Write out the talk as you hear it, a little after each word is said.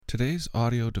Today's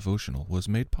audio devotional was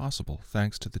made possible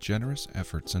thanks to the generous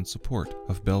efforts and support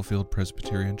of Bellefield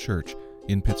Presbyterian Church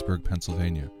in Pittsburgh,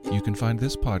 Pennsylvania. You can find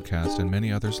this podcast and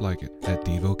many others like it at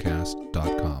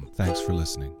Devocast.com. Thanks for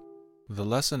listening. The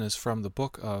lesson is from the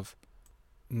book of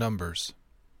Numbers,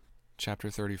 chapter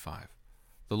 35.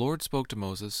 The Lord spoke to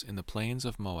Moses in the plains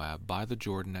of Moab by the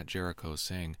Jordan at Jericho,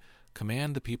 saying,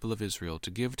 Command the people of Israel to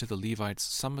give to the Levites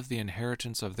some of the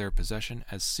inheritance of their possession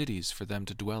as cities for them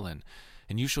to dwell in,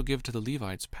 and you shall give to the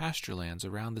Levites pasture lands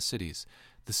around the cities.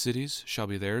 The cities shall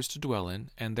be theirs to dwell in,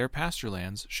 and their pasture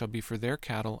lands shall be for their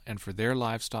cattle and for their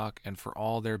livestock and for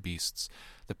all their beasts.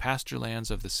 The pasture lands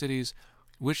of the cities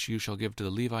which you shall give to the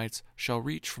Levites shall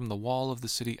reach from the wall of the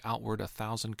city outward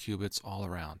 1,000 cubits all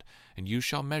around, and you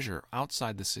shall measure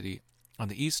outside the city on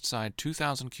the east side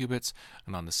 2,000 cubits,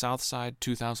 and on the south side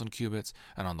 2,000 cubits,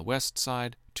 and on the west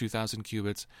side 2,000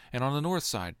 cubits, and on the north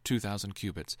side 2,000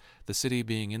 cubits, the city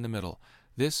being in the middle.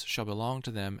 This shall belong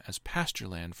to them as pasture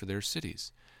land for their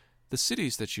cities. The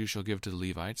cities that you shall give to the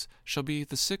Levites shall be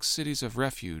the 6 cities of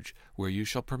refuge, where you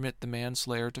shall permit the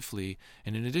manslayer to flee,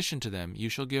 and in addition to them you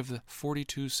shall give the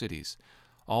 42 cities.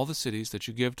 All the cities that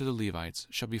you give to the Levites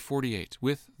shall be 48,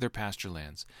 with their pasture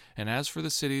lands. And as for the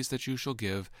cities that you shall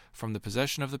give from the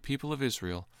possession of the people of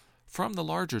Israel, from the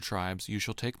larger tribes you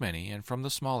shall take many, and from the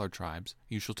smaller tribes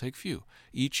you shall take few,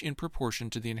 each in proportion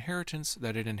to the inheritance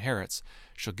that it inherits,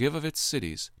 shall give of its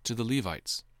cities to the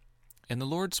Levites. And the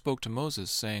Lord spoke to Moses,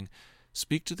 saying,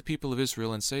 Speak to the people of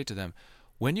Israel, and say to them,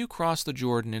 When you cross the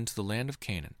Jordan into the land of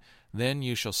Canaan, then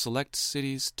you shall select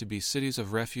cities to be cities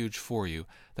of refuge for you,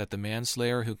 that the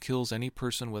manslayer who kills any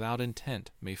person without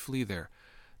intent may flee there.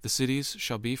 The cities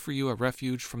shall be for you a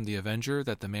refuge from the avenger,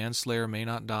 that the manslayer may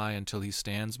not die until he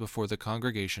stands before the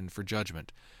congregation for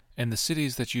judgment. And the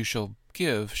cities that you shall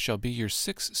give shall be your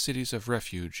 6 cities of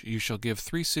refuge. You shall give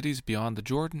 3 cities beyond the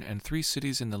Jordan, and 3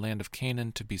 cities in the land of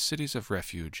Canaan to be cities of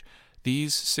refuge.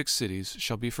 These 6 cities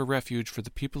shall be for refuge for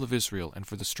the people of Israel, and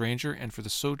for the stranger, and for the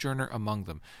sojourner among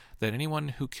them, that anyone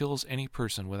who kills any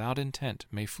person without intent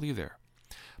may flee there.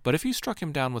 But if he struck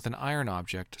him down with an iron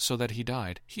object, so that he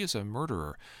died, he is a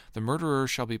murderer. The murderer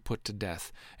shall be put to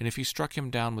death. And if he struck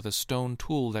him down with a stone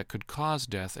tool that could cause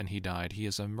death, and he died, he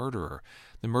is a murderer.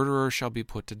 The murderer shall be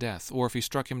put to death. Or if he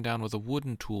struck him down with a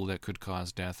wooden tool that could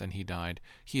cause death, and he died,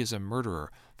 he is a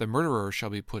murderer. The murderer shall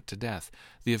be put to death.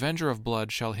 The avenger of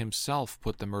blood shall himself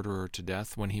put the murderer to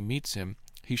death. When he meets him,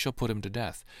 he shall put him to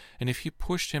death. And if he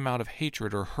pushed him out of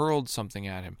hatred, or hurled something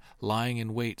at him, lying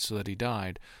in wait so that he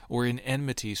died, or in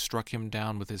enmity struck him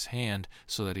down with his hand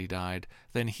so that he died,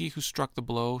 then he who struck the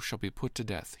blow shall be put to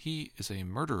death. He is a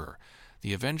murderer.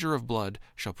 The avenger of blood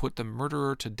shall put the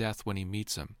murderer to death when he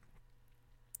meets him.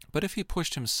 But if he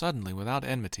pushed him suddenly without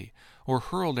enmity, or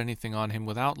hurled anything on him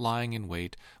without lying in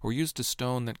wait, or used a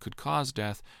stone that could cause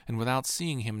death, and without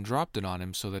seeing him dropped it on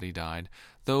him so that he died,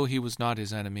 though he was not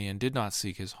his enemy and did not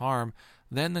seek his harm,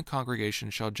 then the congregation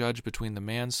shall judge between the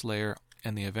manslayer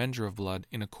and the avenger of blood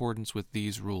in accordance with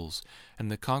these rules.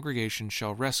 And the congregation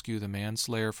shall rescue the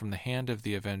manslayer from the hand of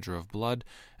the avenger of blood,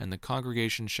 and the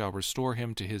congregation shall restore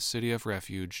him to his city of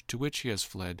refuge, to which he has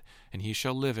fled, and he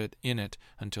shall live in it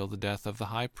until the death of the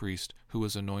high priest, who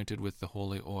was anointed with the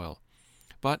holy oil.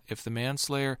 But if the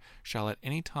manslayer shall at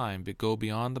any time go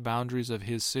beyond the boundaries of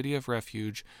his city of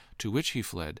refuge to which he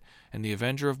fled, and the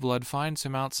avenger of blood finds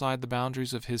him outside the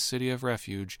boundaries of his city of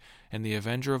refuge, and the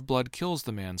avenger of blood kills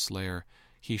the manslayer,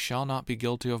 he shall not be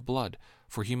guilty of blood,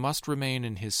 for he must remain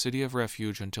in his city of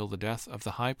refuge until the death of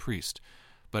the high priest.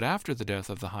 But after the death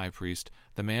of the high priest,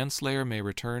 the manslayer may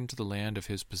return to the land of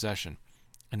his possession.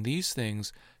 And these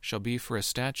things shall be for a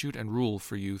statute and rule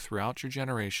for you throughout your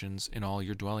generations in all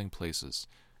your dwelling places.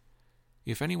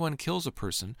 If anyone kills a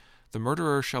person, the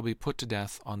murderer shall be put to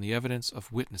death on the evidence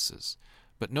of witnesses.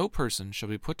 But no person shall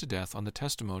be put to death on the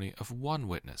testimony of one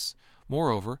witness.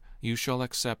 Moreover, you shall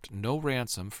accept no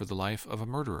ransom for the life of a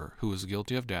murderer who is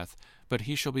guilty of death, but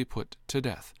he shall be put to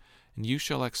death. And you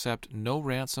shall accept no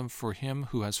ransom for him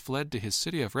who has fled to his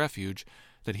city of refuge,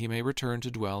 that he may return to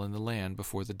dwell in the land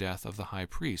before the death of the high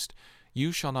priest.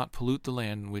 You shall not pollute the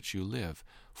land in which you live,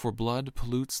 for blood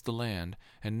pollutes the land,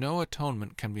 and no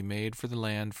atonement can be made for the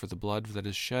land for the blood that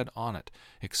is shed on it,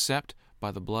 except by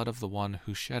the blood of the one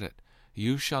who shed it.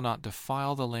 You shall not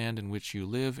defile the land in which you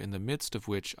live, in the midst of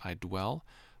which I dwell,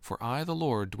 for I, the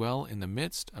Lord, dwell in the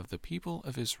midst of the people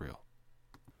of Israel.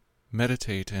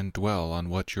 Meditate and dwell on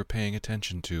what you're paying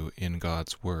attention to in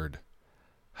God's Word.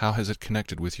 How has it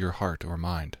connected with your heart or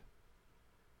mind?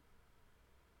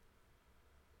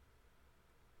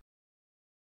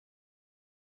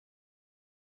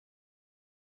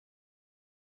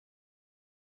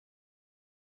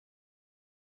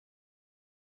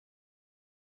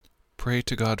 Pray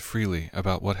to God freely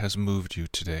about what has moved you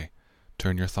today.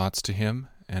 Turn your thoughts to Him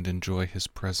and enjoy His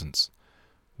presence.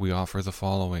 We offer the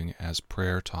following as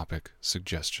prayer topic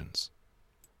suggestions.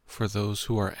 For those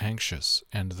who are anxious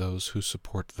and those who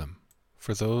support them.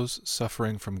 For those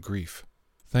suffering from grief.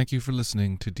 Thank you for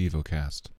listening to Devocast.